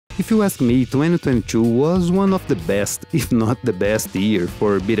If you ask me, 2022 was one of the best, if not the best year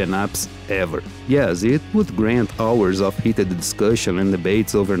for beat'em ups ever. Yes, it would grant hours of heated discussion and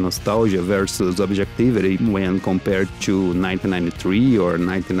debates over nostalgia versus objectivity when compared to 1993 or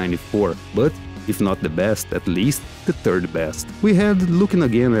 1994, but if not the best, at least the third best. We had, looking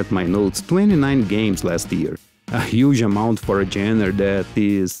again at my notes, 29 games last year. A huge amount for a genre that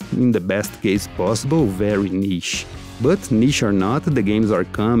is, in the best case possible, very niche. But niche or not, the games are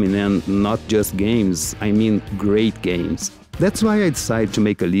coming, and not just games, I mean great games. That's why I decided to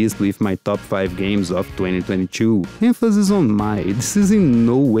make a list with my top 5 games of 2022. Emphasis on my, this is in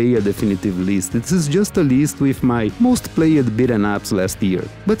no way a definitive list, this is just a list with my most played beat'em ups last year.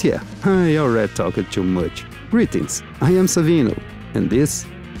 But yeah, I already talked too much. Greetings, I am Savino, and this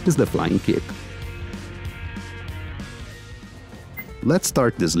is The Flying Kick. Let's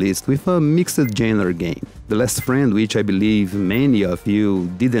start this list with a mixed genre game. The Last Friend, which I believe many of you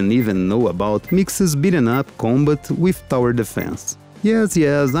didn't even know about, mixes beat'em up combat with tower defense. Yes,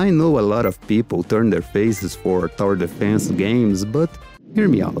 I know a lot of people turn their faces for tower defense games, but hear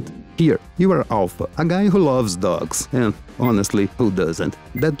me out. Here, you are Alpha, a guy who loves dogs, and honestly, who doesn't?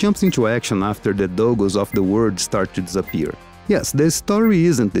 That jumps into action after the doggos of the world start to disappear. Yes, the story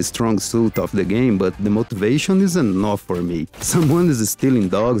isn't the strong suit of the game, but the motivation is enough for me. Someone is stealing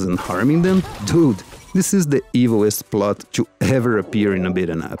dogs and harming them? Dude, this is the evilest plot to ever appear in a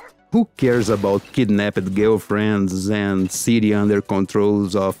beat'em up. Who cares about kidnapped girlfriends and city under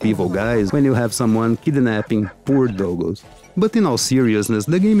controls of evil guys when you have someone kidnapping poor doggos? But in all seriousness,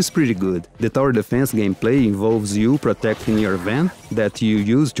 the game is pretty good. The tower defense gameplay involves you protecting your van that you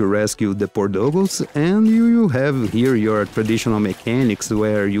use to rescue the poor doggos, and you have here your traditional mechanics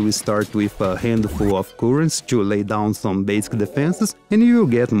where you start with a handful of currents to lay down some basic defenses, and you will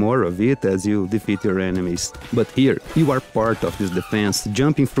get more of it as you defeat your enemies. But here, you are part of this defense,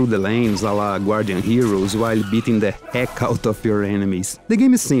 jumping through the lanes a la Guardian Heroes while beating the heck out of your enemies. The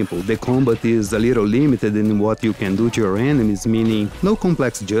game is simple, the combat is a little limited in what you can do to your enemies, meaning no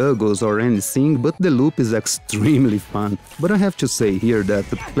complex juggles or anything, but the loop is extremely fun. But I have to say here that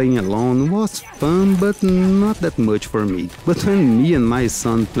playing alone was fun, but not that much for me. But when me and my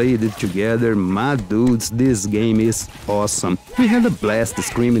son played it together, my dudes, this game is awesome. We had a blast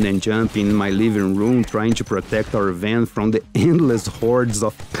screaming and jumping in my living room trying to protect our van from the endless hordes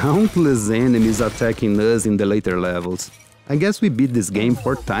of countless enemies attacking us in the later levels. I guess we beat this game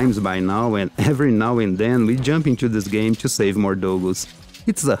 4 times by now, and every now and then we jump into this game to save more doggos.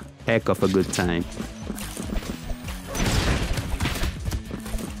 It's a heck of a good time.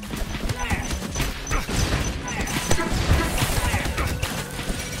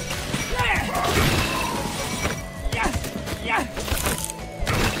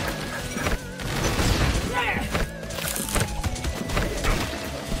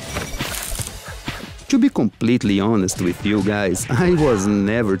 To be completely honest with you guys, I was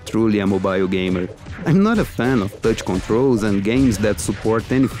never truly a mobile gamer. I'm not a fan of touch controls, and games that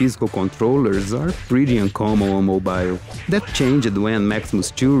support any physical controllers are pretty uncommon on mobile. That changed when Maximus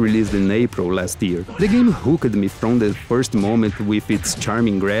 2 released in April last year. The game hooked me from the first moment with its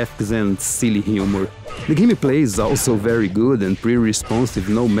charming graphics and silly humor. The gameplay is also very good and pretty responsive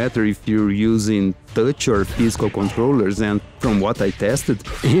no matter if you're using touch or physical controllers, and from what I tested,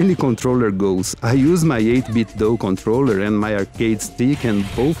 any controller goes. I use my 8-bit DOE controller and my arcade stick, and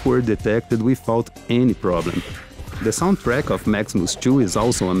both were detected without any problem. The soundtrack of Maximus 2 is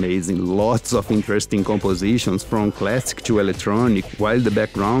also amazing, lots of interesting compositions from classic to electronic, while the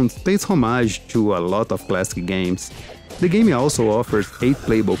background pays homage to a lot of classic games. The game also offers 8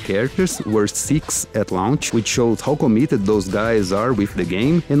 playable characters, worth 6 at launch, which shows how committed those guys are with the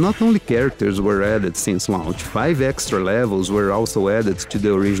game, and not only characters were added since launch, 5 extra levels were also added to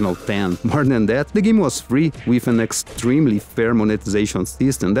the original 10. More than that, the game was free with an extremely fair monetization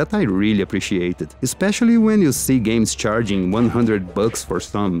system that I really appreciated, especially when you see games charging $100 for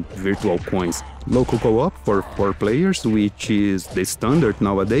some virtual coins. Local co-op for 4 players, which is the standard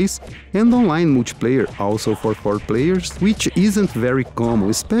nowadays, and online multiplayer also for 4 players, which isn't very common,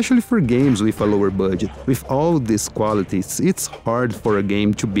 especially for games with a lower budget. With all these qualities, it's hard for a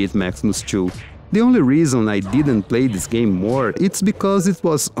game to beat Maximus 2. The only reason I didn't play this game more, it's because it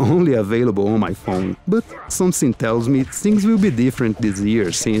was only available on my phone. But something tells me things will be different this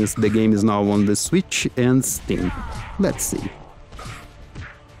year, since the game is now on the Switch and Steam. Let's see.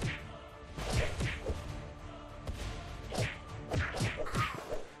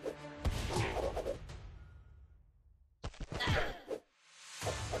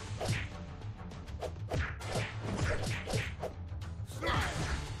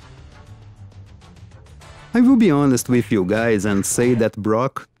 I will be honest with you guys and say that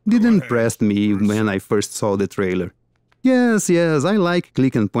Brock didn't impress me when I first saw the trailer. Yes, I like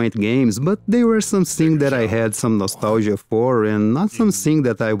click-and-point games, but they were something that I had some nostalgia for and not something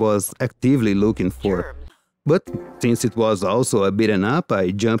that I was actively looking for. But since it was also a beaten up, I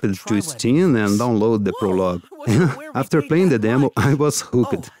jumped to Steam and downloaded the prologue. After playing the demo, I was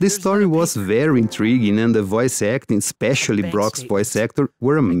hooked. The story was very intriguing and the voice acting, especially Brock's voice actor,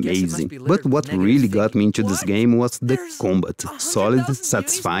 were amazing. But what really got me into this game was the combat. Solid,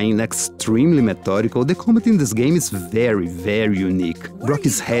 satisfying, extremely methodical. The combat in this game is very unique. Brock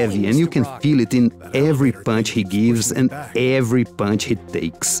is heavy and you can feel it in every punch he gives and every punch he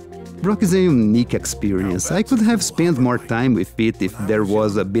takes. Brock is a unique experience. I could have spent more time with it if there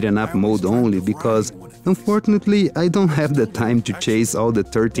was a beaten up mode only, because unfortunately I don't have the time to chase all the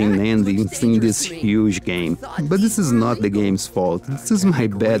 13 endings in this huge game. But this is not the game's fault, this is my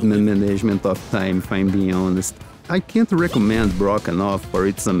bad management of time, if I'm being honest. I can't recommend Brock enough for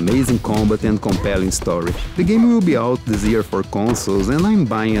its amazing combat and compelling story. The game will be out this year for consoles and I'm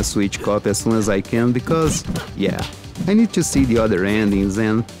buying a Switch copy as soon as I can because, yeah, I need to see the other endings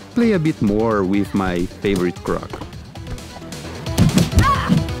and play a bit more with my favorite Croc.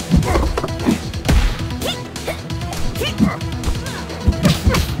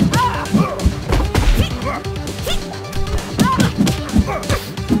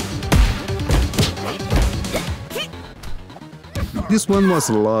 This one was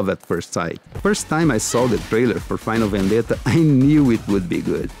love at first sight. First time I saw the trailer for Final Vendetta, I knew it would be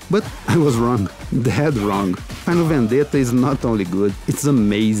good. But I was wrong, dead wrong. Final Vendetta is not only good, it's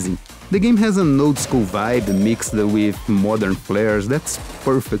amazing. The game has an old school vibe mixed with modern flares that's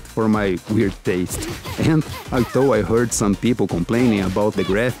perfect for my weird taste. And although I heard some people complaining about the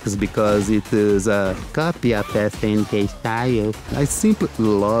graphics because it is a copy of SNK style, I simply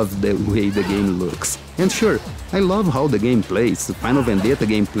love the way the game looks. And sure, I love how the game plays. Final Vendetta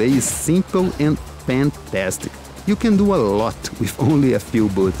gameplay is simple and fantastic. You can do a lot with only a few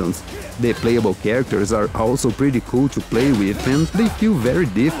buttons. The playable characters are also pretty cool to play with and they feel very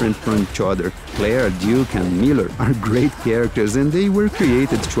different from each other. Claire, Duke and Miller are great characters and they were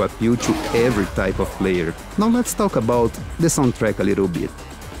created to appeal to every type of player. Now let's talk about the soundtrack a little bit.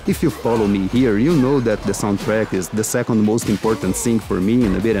 If you follow me here, you know that the soundtrack is the second most important thing for me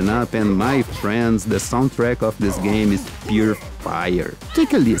in a beaten up, and my friends, the soundtrack of this game is pure fire.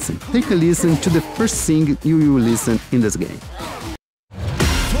 Take a listen to the first thing you will listen in this game.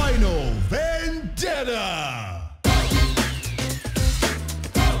 Final Vendetta!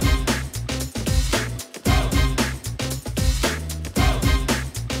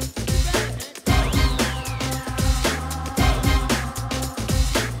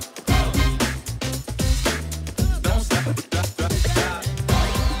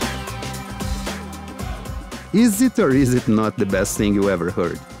 Is it or is it not the best thing you ever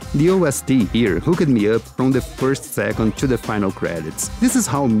heard? The OST here hooked me up from the first second to the final credits. This is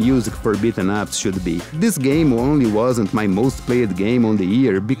how music for beaten ups should be. This game only wasn't my most played game on the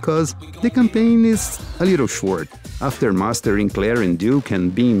year because the campaign is a little short. After mastering Claire and Duke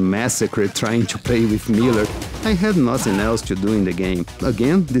and being massacred trying to play with Miller, I had nothing else to do in the game.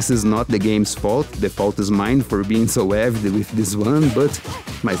 Again, this is not the game's fault, the fault is mine for being so avid with this one, but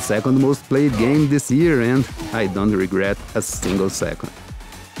my second most played game this year and I don't regret a single second.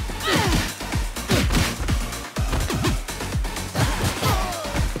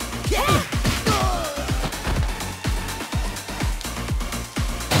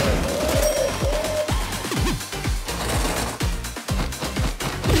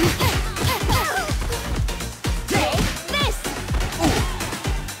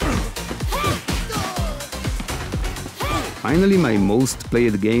 Finally, my most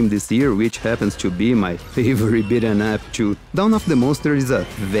played game this year, which happens to be my favorite beaten up too. Dawn of the Monster is a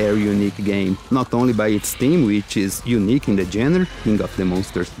very unique game, not only by its theme, which is unique in the genre, King of the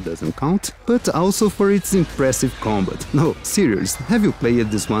Monsters doesn't count, but also for its impressive combat. No, serious, have you played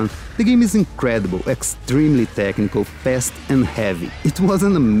this one? The game is incredible, extremely technical, fast and heavy. It was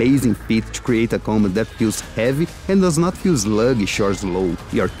an amazing feat to create a combat that feels heavy and does not feel sluggish or slow.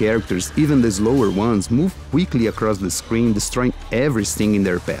 Your characters, even the slower ones, move quickly across the screen, destroying everything in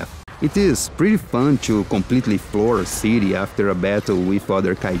their path. It is pretty fun to completely floor a city after a battle with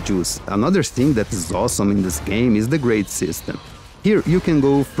other kaijus. Another thing that is awesome in this game is the grade system. Here you can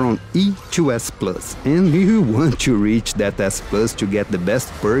go from E to S+, and you want to reach that S+ to get the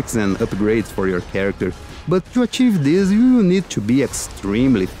best perks and upgrades for your character. But to achieve this, you will need to be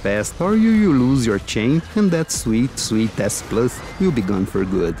extremely fast or you will lose your chain and that sweet S+ will be gone for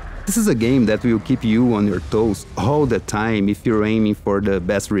good. This is a game that will keep you on your toes all the time if you're aiming for the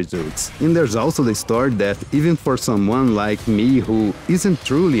best results. And there's also the story that, even for someone like me who isn't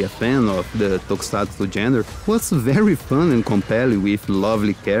truly a fan of the tokusatsu genre, was very fun and compelling with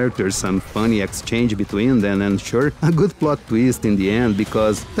lovely characters, some funny exchange between them, and sure, a good plot twist in the end,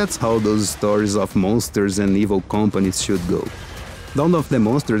 because that's how those stories of monsters and evil companies should go. Dawn of the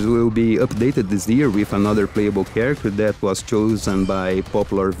Monsters will be updated this year with another playable character that was chosen by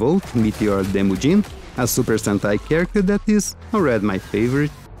popular vote, Meteor Demujin, a Super Sentai character that is already my favorite.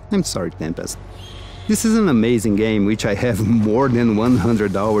 I'm sorry, Tempest. This is an amazing game which I have more than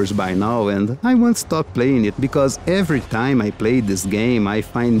 100 hours by now, and I won't stop playing it because every time I play this game I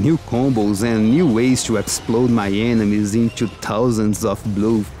find new combos and new ways to explode my enemies into thousands of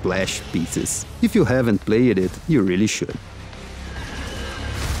blue flash pieces. If you haven't played it, you really should.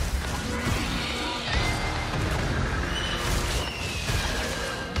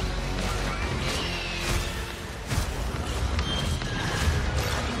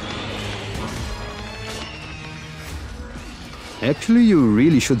 Actually, you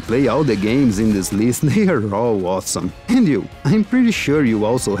really should play all the games in this list, they are all awesome. And you, I'm pretty sure you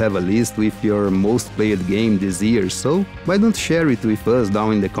also have a list with your most played game this year, so why don't share it with us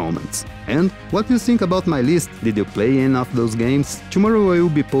down in the comments? And what do you think about my list? Did you play any of those games? Tomorrow I will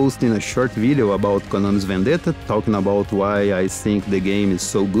be posting a short video about Konami's Vendetta, talking about why I think the game is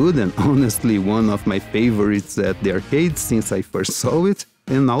so good and honestly one of my favorites at the arcade since I first saw it.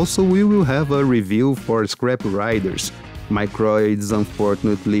 And also we will have a review for Scrap Riders. Microids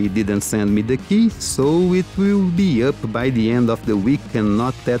unfortunately didn't send me the key, so it will be up by the end of the week and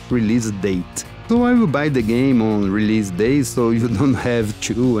not at release date. So I will buy the game on release day so you don't have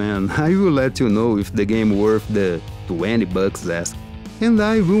to, and I will let you know if the game worth the 20 bucks asked. And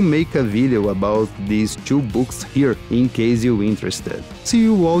I will make a video about these two books here in case you're interested. See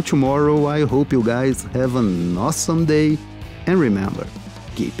you all tomorrow, I hope you guys have an awesome day, and remember,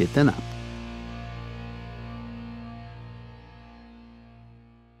 keep it up.